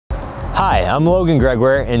Hi, I'm Logan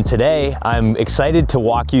Gregoire, and today I'm excited to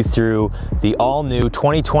walk you through the all-new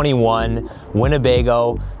 2021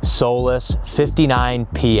 Winnebago Solis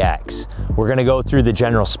 59PX. We're going to go through the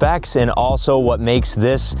general specs and also what makes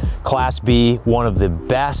this Class B one of the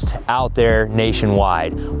best out there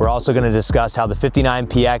nationwide. We're also going to discuss how the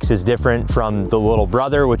 59PX is different from the little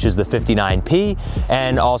brother, which is the 59P,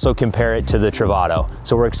 and also compare it to the Travato.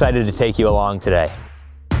 So we're excited to take you along today.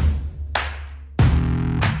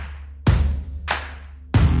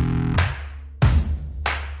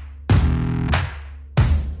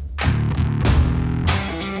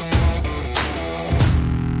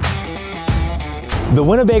 The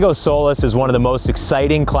Winnebago Solis is one of the most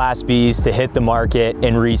exciting Class Bs to hit the market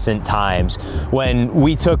in recent times. When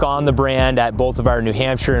we took on the brand at both of our New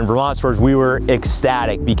Hampshire and Vermont stores, we were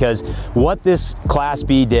ecstatic because what this Class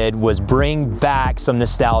B did was bring back some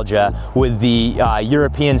nostalgia with the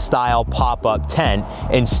European style pop-up tent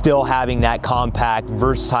and still having that compact,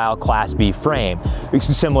 versatile Class B frame. It's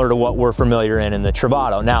similar to what we're familiar in the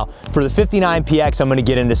Travato. Now, for the 59PX, I'm going to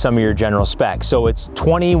get into some of your general specs. So it's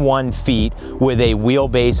 21 feet with a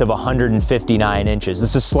wheelbase of 159 inches.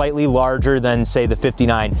 This is slightly larger than, say, the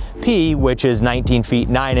 59P, which is 19 feet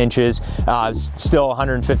 9 inches, still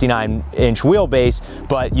 159 inch wheelbase,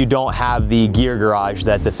 but you don't have the gear garage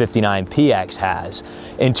that the 59PX has.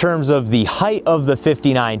 In terms of the height of the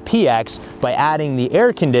 59PX, by adding the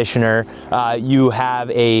air conditioner, you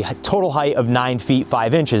have a total height of 9 feet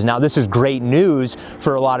 5 inches. Now, this is great news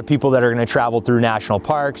for a lot of people that are going to travel through national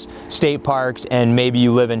parks, state parks, and maybe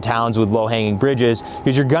you live in towns with low-hanging bridges,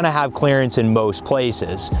 because you're going to have clearance in most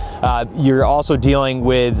places. You're also dealing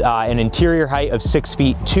with an interior height of 6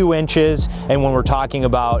 feet 2 inches, and when we're talking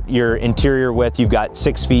about your interior width, you've got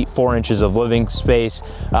 6 feet 4 inches of living space,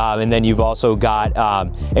 and then you've also got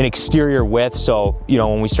an exterior width, so you know,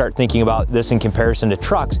 when we start thinking about this in comparison to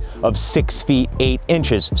trucks, of 6 feet 8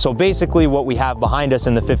 inches. So basically what we have behind us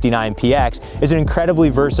in the 59PX is an incredibly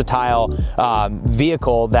versatile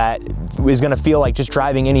vehicle that is going to feel like just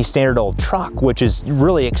driving any standard old truck, which is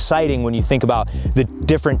really exciting when you think about the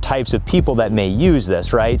different types of people that may use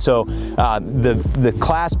this, right? So the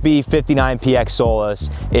Class B 59PX Solis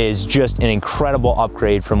is just an incredible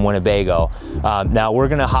upgrade from Winnebago. Now we're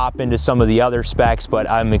going to hop into some of the other specs, but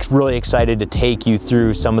I'm really excited to take you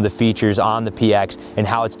through some of the features on the PX and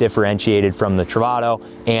how it's differentiated from the Travato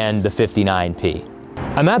and the 59P.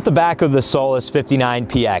 I'm at the back of the Solis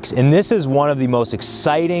 59PX, and this is one of the most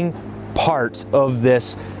exciting parts of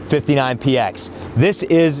this 59PX. This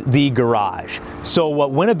is the garage. So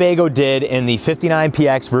what Winnebago did in the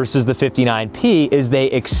 59PX versus the 59P is they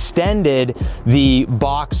extended the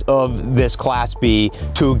box of this Class B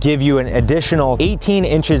to give you an additional 18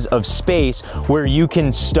 inches of space where you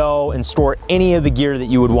can stow and store any of the gear that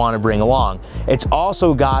you would want to bring along. It's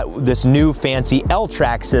also got this new fancy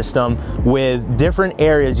L-track system with different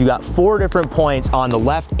areas. You got 4 different points on the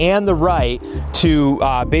left and the right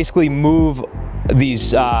to basically move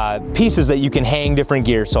these pieces that you can hang different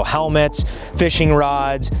gear. So helmets, fishing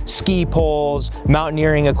rods, ski poles,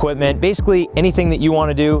 mountaineering equipment, basically anything that you want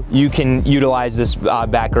to do, you can utilize this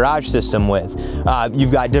back garage system with.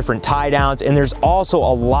 You've got different tie downs, and there's also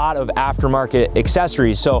a lot of aftermarket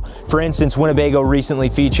accessories. So for instance, Winnebago recently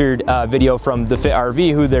featured a video from the Fit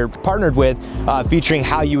RV, who they're partnered with, featuring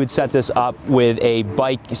how you would set this up with a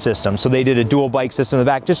bike system. So they did a dual bike system in the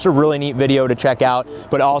back, just a really neat video to check out,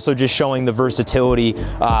 but also just showing the versatility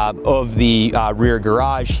of the rear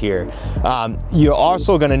garage here. You're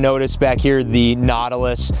also going to notice back here the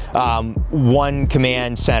Nautilus one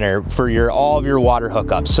command center for all of your water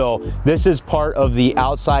hookups. So this is part of the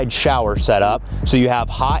outside shower setup. So you have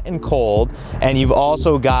hot and cold, and you've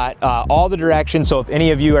also got all the directions. So if any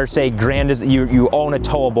of you are, say, you own a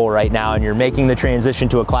towable right now and you're making the transition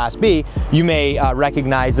to a Class B, you may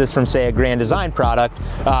recognize this from, say, a Grand Design product,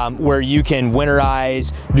 where you can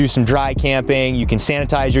winterize, do some dry camping, you can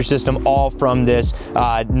sanitize your system all from this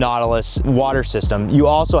Nautilus water system. You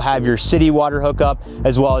also have your city water hookup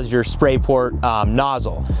as well as your spray port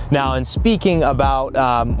nozzle. Now, in speaking about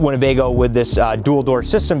Winnebago with this dual door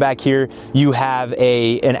system back here, you have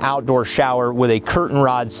an outdoor shower with a curtain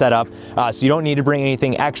rod setup, so you don't need to bring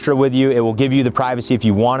anything extra with you. It will give you the privacy if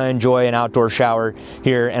you want to enjoy an outdoor shower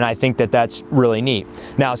here, and I think that that's really neat.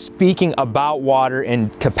 Now, speaking about water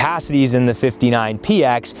and capacities in the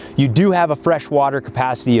 59PX, you do have a fresh water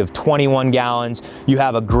capacity of 21 gallons. You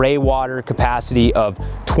have a gray water capacity of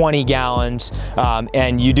 20 gallons,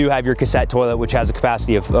 and you do have your cassette toilet, which has a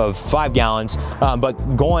capacity of 5 gallons. But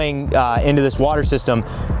going into this water system,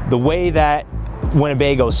 the way that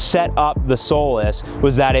Winnebago set up the Solis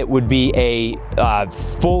was that it would be a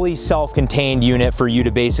fully self-contained unit for you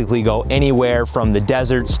to basically go anywhere from the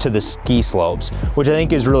deserts to the ski slopes, which I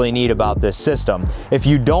think is really neat about this system. If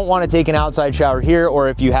you don't want to take an outside shower here, or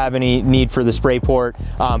if you have any need for the spray port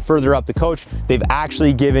further up the coach, they've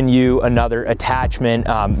actually given you another attachment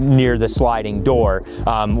near the sliding door,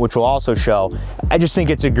 which will also show. I just think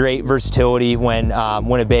it's a great versatility when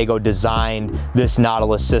Winnebago designed this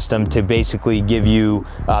Nautilus system to basically give you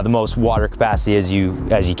the most water capacity as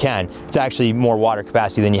you can. It's actually more water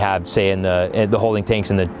capacity than you have, say, in the holding tanks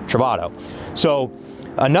in the Travato. So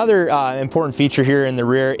another important feature here in the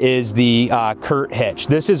rear is the Curt hitch.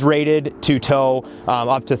 This is rated to tow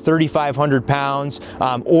up to 3,500 pounds,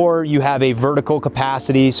 or you have a vertical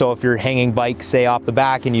capacity. So if you're hanging bikes, say, off the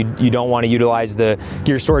back and you don't want to utilize the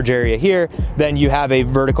gear storage area here, then you have a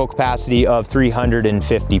vertical capacity of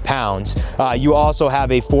 350 pounds. You also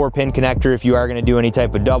have a 4-pin connector if you are going to do any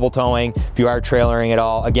type of double towing, if you are trailering at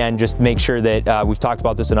all. Again, just make sure that, we've talked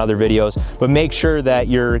about this in other videos, but make sure that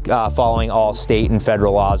you're following all state and federal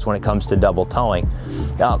laws when it comes to double towing.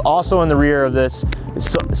 Also in the rear of this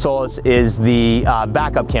Solis is the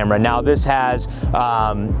backup camera. Now this has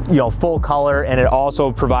full color, and it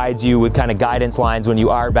also provides you with kind of guidance lines when you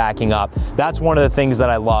are backing up. That's one of the things that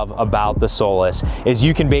I love about the Solis, is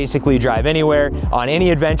you can basically drive anywhere. On any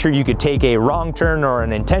adventure, you could take a wrong turn or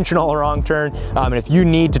an intentional wrong turn, and if you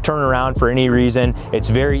need to turn around for any reason, it's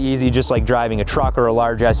very easy, just like driving a truck or a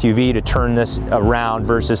large SUV, to turn this around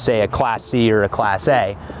versus, say, a Class C or a Class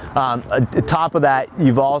A. On top of that,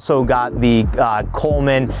 you've also got the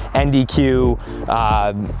Coleman NDQ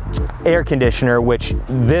air conditioner, which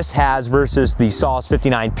this has versus the Solis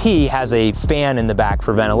 59P has a fan in the back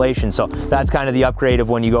for ventilation. So that's kind of the upgrade of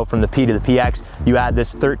when you go from the P to the PX. You add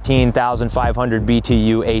this 13,500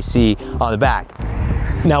 BTU AC on the back.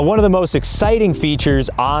 Now, one of the most exciting features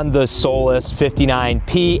on the Solis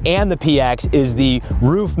 59P and the PX is the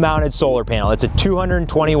roof-mounted solar panel. It's a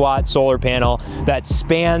 220-watt solar panel that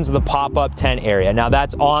spans the pop-up tent area. Now,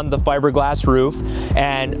 that's on the fiberglass roof,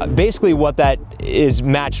 and basically what that is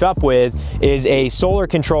matched up with is a solar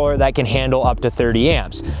controller that can handle up to 30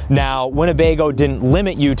 amps. Now, Winnebago didn't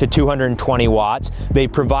limit you to 220 watts. They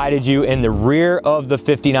provided you in the rear of the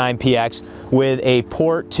 59PX with a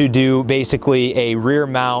port to do basically a rear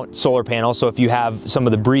mount solar panel. So if you have some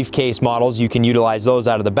of the briefcase models, you can utilize those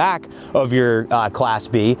out of the back of your Class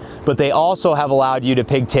B. But they also have allowed you to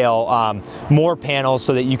pigtail more panels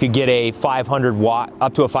so that you could get a 500 watt,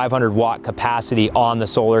 up to a 500 watt capacity on the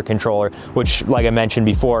solar controller, which, like I mentioned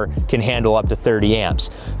before, can handle up to 30 amps.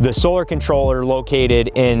 The solar controller,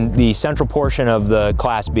 located in the central portion of the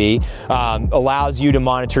Class B, allows you to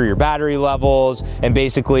monitor your battery levels and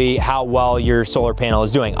basically how well your solar panel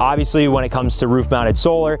is doing. Obviously, when it comes to roof-mounted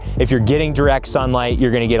solar, if you're getting direct sunlight, you're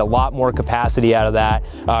going to get a lot more capacity out of that,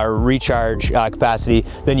 recharge capacity,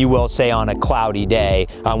 than you will, say, on a cloudy day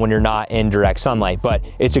when you're not in direct sunlight. But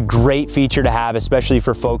it's a great feature to have, especially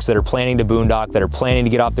for folks that are planning to boondock, that are planning to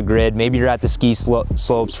get off the grid. Maybe you're at the ski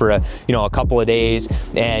slopes for a couple of days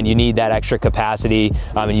and you need that extra capacity,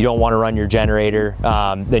 and you don't want to run your generator,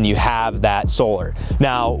 then you have that solar.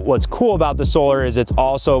 Now, what's cool about the solar is it's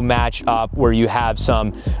also matched up where you have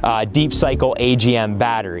some deep cycle AGM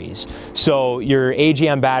batteries. So your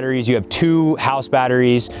AGM batteries, you have 2 house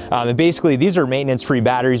batteries, and basically these are maintenance-free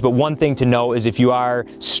batteries. But one thing to note is if you are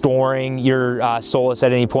storing your Solis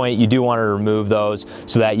at any point, you do want to remove those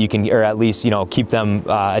so that you can, or at least keep them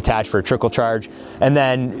attached for a trickle charge. And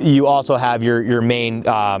then you also have your main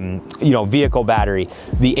vehicle battery.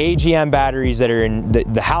 The AGM batteries that are in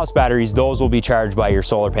the house batteries, those will be charged by your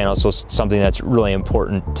solar panels, so something that's really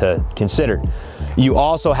important to consider. You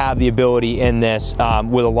also have the ability in this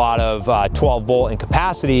with a lot of 12 volt in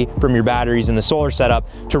capacity from your batteries in the solar setup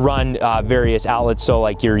to run various outlets, so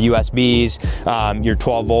like your USBs, your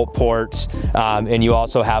 12 volt ports, and you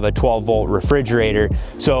also have a 12 volt refrigerator,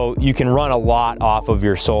 so you can run a lot off of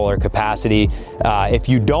your solar capacity. If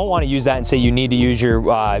you don't want to use that and say you need to use your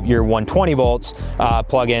 120 volts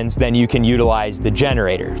plugins, then you can utilize the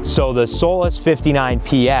generator. So the Solis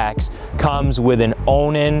 59PX comes with an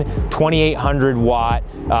Onan 2800 watt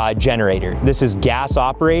generator. This is gas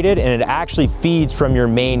operated, and it actually feeds from your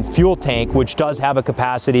main fuel tank, which does have a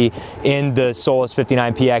capacity in the Solis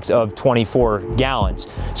 59PX of 24 gallons.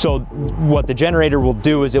 So what the generator will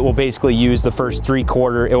do is it will basically use the first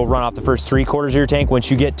 3/4, it will run off the first 3/4 of your tank. Once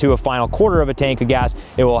you get to a final quarter of a tank of gas,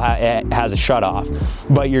 it has a shut off.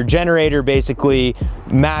 But your generator, basically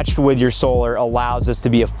matched with your solar, allows this to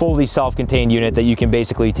be a fully self-contained unit that you can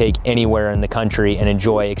basically take anywhere in the country and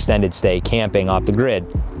enjoy extended stay camping off the grid.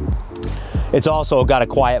 It's also got a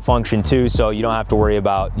quiet function too, so you don't have to worry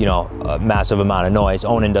about, you know, a massive amount of noise.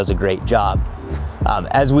 Onan does a great job.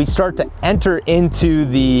 As we start to enter into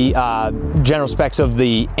the general specs of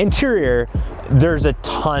the interior, there's a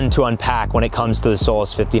ton to unpack when it comes to the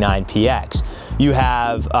Solis 59PX. You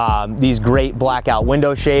have these great blackout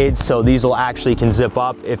window shades, so these will actually can zip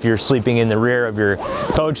up if you're sleeping in the rear of your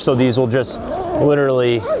coach, so these will just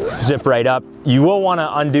literally zip right up. You will want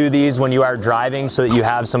to undo these when you are driving so that you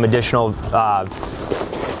have some additional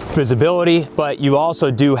visibility, but you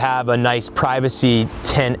also do have a nice privacy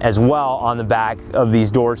tint as well on the back of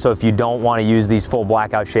these doors, so if you don't want to use these full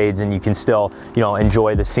blackout shades, and you can still, you know,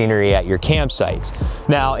 enjoy the scenery at your campsites.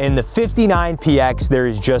 Now in the 59PX there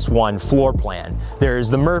is just one floor plan. There is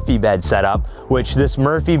the Murphy bed setup, which this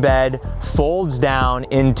Murphy bed folds down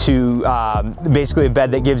into basically a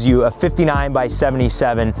bed that gives you a 59 by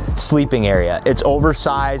 77 sleeping area. It's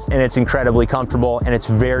oversized and it's incredibly comfortable, and it's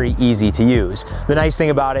very easy to use. The nice thing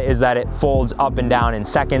about it is that it folds up and down in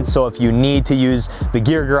seconds, so if you need to use the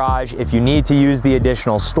gear garage, if you need to use the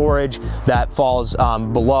additional storage that falls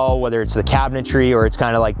below, whether it's the cabinetry or it's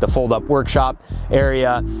kind of like the fold-up workshop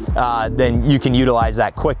area, then you can utilize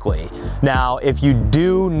that quickly. Now if you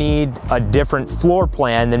do need a different floor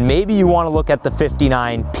plan, then maybe you want to look at the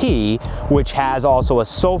 59P, which has also a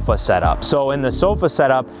sofa setup. So in the sofa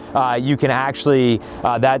setup, you can actually,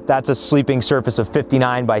 that's a sleeping surface of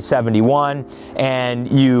 59 by 71,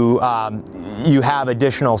 and you have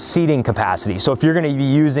additional seating capacity. So if you're going to be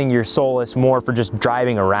using your Solis more for just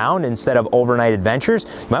driving around instead of overnight adventures,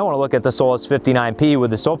 you might want to look at the Solis 59P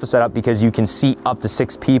with the sofa setup, because you can seat up to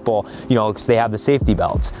 6 people, you know, because they have the safety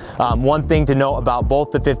belts. One thing to note about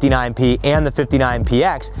both the 59P and the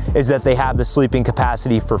 59PX is that they have the sleeping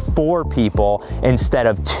capacity for 4 people instead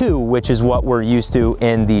of 2, which is what we're used to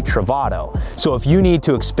in the Travato. So if you need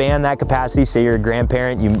to expand that capacity, say you're a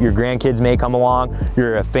grandparent, your grandkids may come along,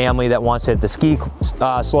 you're a family that wants to hit the ski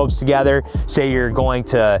slopes together, say you're going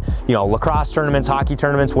to, you know, lacrosse tournaments, hockey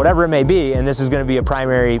tournaments, whatever it may be, and this is going to be a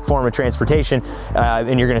primary form of transportation,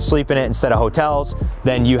 and you're going to sleep in it instead of hotels,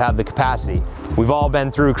 then you have the capacity. We've all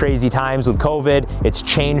been through crazy times with COVID. It's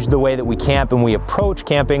changed the way that we camp and we approach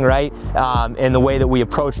camping, right? And the way that we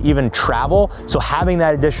approach even travel. So having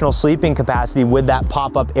that additional sleeping capacity with that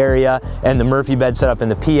pop-up area and the Murphy bed setup in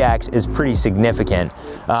the PX is pretty significant.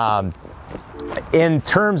 In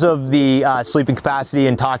terms of the sleeping capacity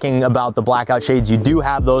and talking about the blackout shades, you do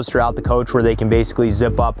have those throughout the coach where they can basically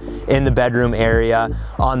zip up in the bedroom area.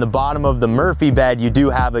 On the bottom of the Murphy bed, you do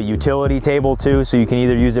have a utility table too, so you can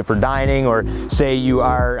either use it for dining, or say you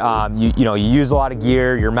are, you use a lot of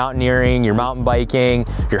gear, you're mountaineering, you're mountain biking,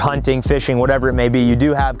 you're hunting, fishing, whatever it may be, you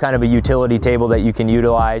do have kind of a utility table that you can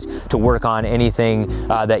utilize to work on anything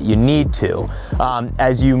that you need to.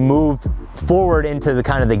 As you move forward into the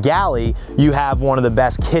kind of the galley, you have one of the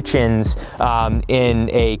best kitchens in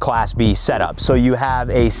a Class B setup. So you have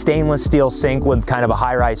a stainless steel sink with kind of a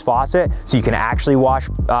high-rise faucet, so you can actually wash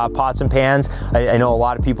pots and pans. I know a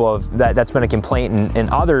lot of people have, that's been a complaint in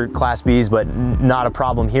other Class Bs, but not a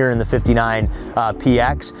problem here in the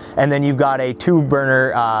 59PX. And then you've got a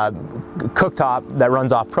 2-burner cooktop that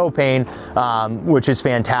runs off propane, which is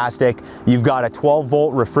fantastic. You've got a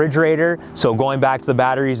 12-volt refrigerator, so going back to the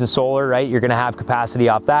batteries and solar, right, you're going to have capacity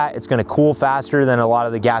off that. It's going to cool faster than a lot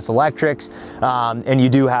of the gas electrics, and you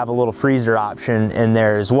do have a little freezer option in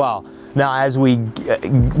there as well. Now, as we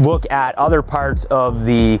look at other parts of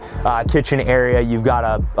the kitchen area, you've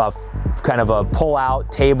got a kind of a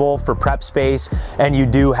pull-out table for prep space, and you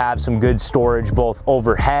do have some good storage both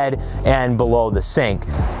overhead and below the sink.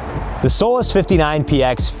 The Solis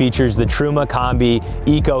 59PX features the Truma Combi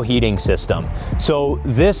Eco Heating System. So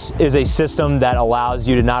this is a system that allows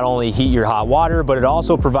you to not only heat your hot water, but it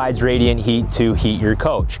also provides radiant heat to heat your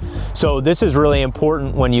coach. So this is really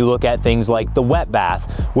important when you look at things like the wet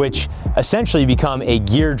bath, which essentially become a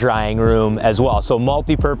gear drying room as well. So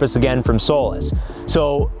multi-purpose again from Solis.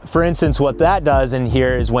 So for instance, what that does in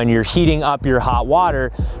here is when you're heating up your hot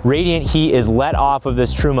water, radiant heat is let off of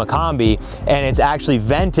this Truma Combi, and it's actually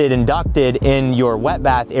vented and ducted in your wet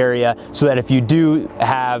bath area, so that if you do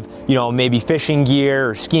have, you know, maybe fishing gear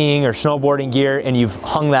or skiing or snowboarding gear, and you've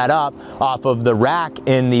hung that up off of the rack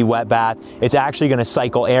in the wet bath, it's actually going to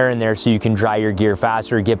cycle air in there so you can dry your gear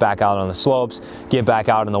faster, get back out on the slopes, get back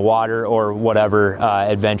out in the water, or whatever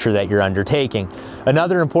adventure that you're undertaking.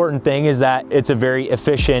 Another important thing is that it's a very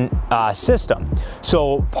efficient system.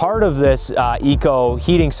 So part of this eco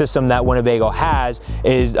heating system that Winnebago has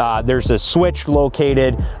is there's a switch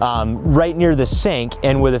located right near the sink,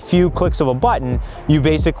 and with a few clicks of a button, you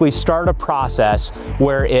basically start a process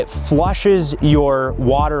where it flushes your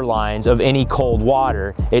water lines of any cold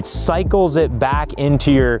water, it cycles it back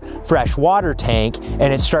into your fresh water tank,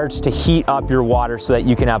 and it starts to heat up your water so that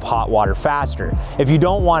you can have hot water faster. If you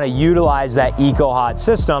don't want to utilize that EcoHot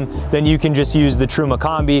system, then you can just use the Truma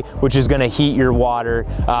Combi, which is going to heat your water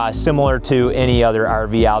similar to any other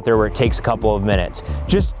RV out there where it takes a couple of minutes.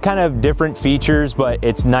 Just kind of different features, but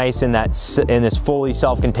it's nice in this fully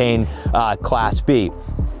self-contained Class B.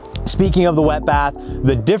 Speaking of the wet bath,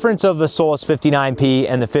 the difference of the Solis 59P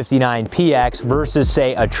and the 59PX versus,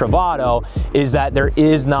 say, a Travato is that there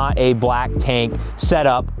is not a black tank set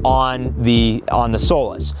up on the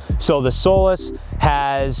Solis. So the Solis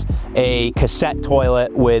has a cassette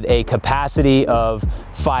toilet with a capacity of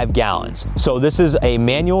 5 gallons. So this is a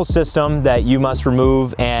manual system that you must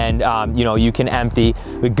remove, and you can empty.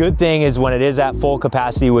 The good thing is when it is at full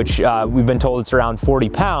capacity, which we've been told it's around 40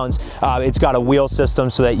 pounds, it's got a wheel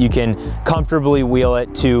system so that you can comfortably wheel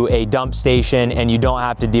it to a dump station and you don't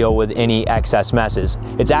have to deal with any excess messes.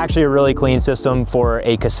 It's actually a really clean system for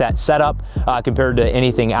a cassette setup compared to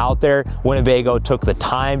anything out there. Winnebago took the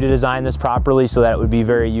time to design this properly so that it would be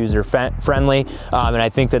very user friendly, and I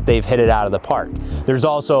think that they've hit it out of the park. There's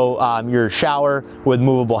also your shower with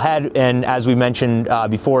movable head, and as we mentioned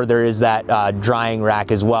before, there is that drying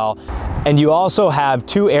rack as well. And you also have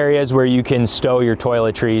 2 areas where you can stow your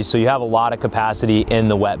toiletries, so you have a lot of capacity in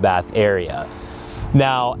the wet bath area.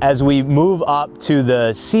 Now, as we move up to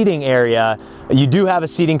the seating area, you do have a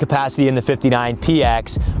seating capacity in the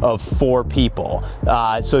 59PX of 4 people.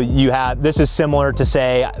 So you have, this is similar to,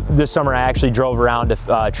 say, this summer I actually drove around a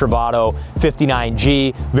Travato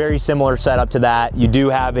 59G, very similar setup to that. You do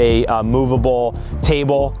have a movable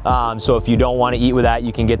table, so if you don't want to eat with that,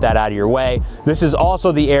 you can get that out of your way. This is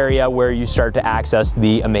also the area where you start to access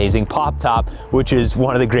the amazing pop top, which is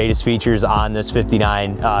one of the greatest features on this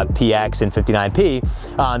 59PX and 59P.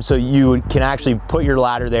 So you can actually put your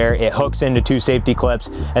ladder there, it hooks into 2 safety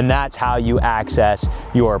clips, and that's how you access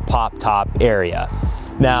your pop top area.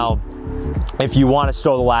 Now, if you want to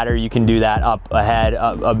stow the ladder, you can do that up ahead,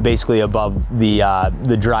 basically above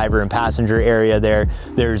the driver and passenger area there.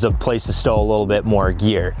 There's a place to stow a little bit more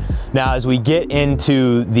gear. Now, as we get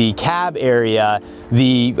into the cab area,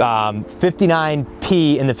 the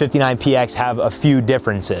 59P and the 59PX have a few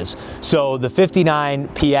differences. So the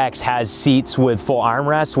 59PX has seats with full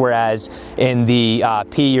armrests, whereas in the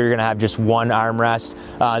P you're going to have just one armrest.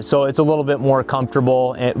 So it's a little bit more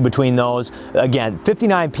comfortable between those. Again,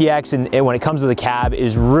 59PX and when it comes to the cab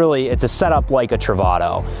is really, it's a setup like a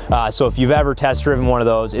Travato. So if you've ever test driven one of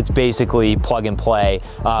those, it's basically plug and play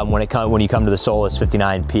when you come to the Solis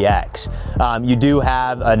 59PX. You do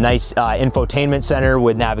have a nice infotainment center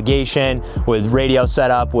with navigation, with radio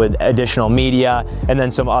setup, with additional media, and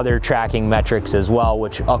then some other tracking metrics as well,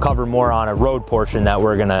 which I'll cover more on a road portion that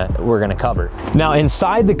we're gonna cover. Now,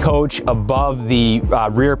 inside the coach, above the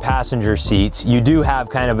rear passenger seats, you do have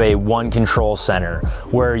kind of a one control center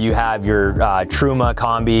where you have your Truma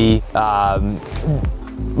Combi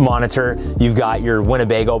monitor. You've got your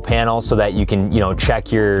Winnebago panel so that you can,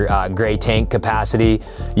 check your gray tank capacity.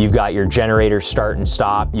 You've got your generator start and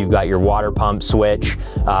stop. You've got your water pump switch.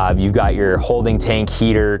 You've got your holding tank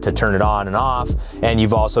heater to turn it on and off. And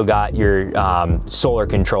you've also got your solar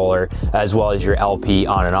controller as well as your LP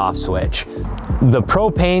on and off switch. The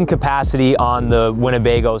propane capacity on the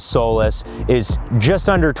Winnebago Solis is just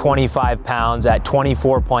under 25 pounds at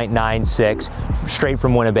 24.96 straight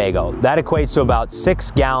from Winnebago. That equates to about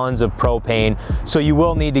 6 gallons of propane, so you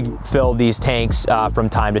will need to fill these tanks from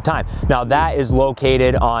time to time. Now, that is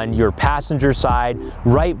located on your passenger side,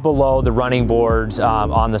 right below the running boards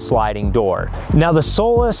on the sliding door. Now, the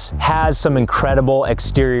Solis has some incredible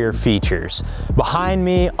exterior features. Behind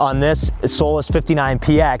me on this Solis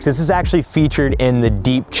 59PX, this is actually featured in the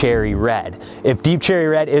deep cherry red. If deep cherry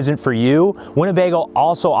red isn't for you, Winnebago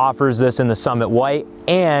also offers this in the Summit White,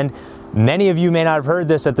 and many of you may not have heard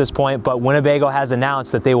this at this point, but Winnebago has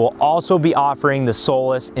announced that they will also be offering the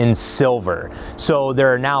Solis in silver. So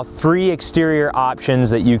there are now 3 exterior options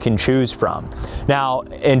that you can choose from. Now,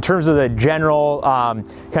 in terms of the general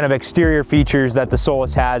kind of exterior features that the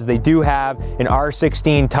Solis has, they do have an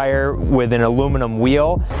R16 tire with an aluminum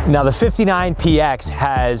wheel. Now, the 59PX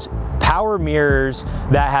has power mirrors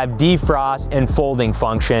that have defrost and folding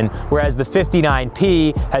function, whereas the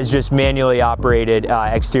 59P has just manually operated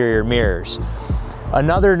exterior mirrors.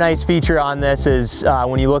 Another nice feature on this is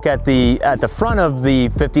when you look at the front of the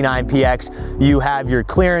 59PX, you have your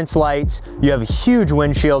clearance lights, you have a huge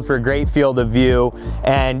windshield for a great field of view,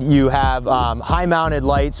 and you have high mounted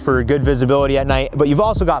lights for good visibility at night, but you've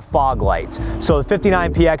also got fog lights. So the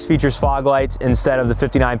 59PX features fog lights instead of the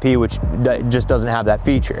 59P, which just doesn't have that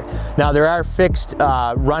feature. Now there are fixed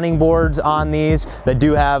running boards on these that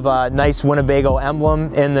do have a nice Winnebago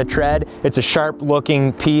emblem in the tread. It's a sharp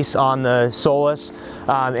looking piece on the Solis,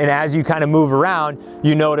 and as you kind of move around,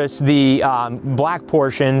 you notice the black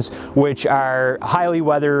portions, which are highly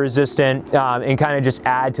weather resistant and kind of just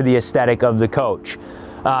add to the aesthetic of the coach.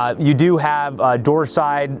 You do have a door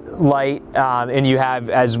side light, and you have,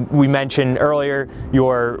 as we mentioned earlier,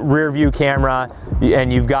 your rear view camera,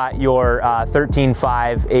 and you've got your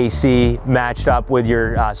 13.5 AC matched up with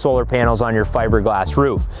your solar panels on your fiberglass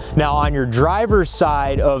roof. Now on your driver's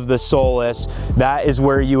side of the Solis, that is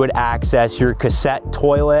where you would access your cassette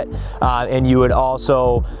toilet, and you would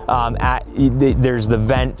also, there's the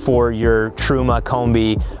vent for your Truma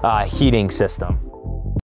Combi heating system.